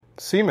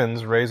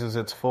Siemens raises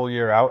its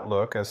full-year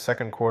outlook as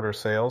second quarter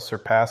sales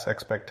surpass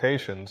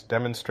expectations,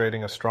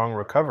 demonstrating a strong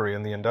recovery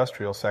in the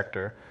industrial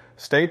sector.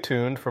 Stay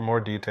tuned for more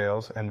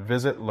details and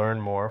visit Learn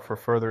More for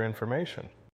further information.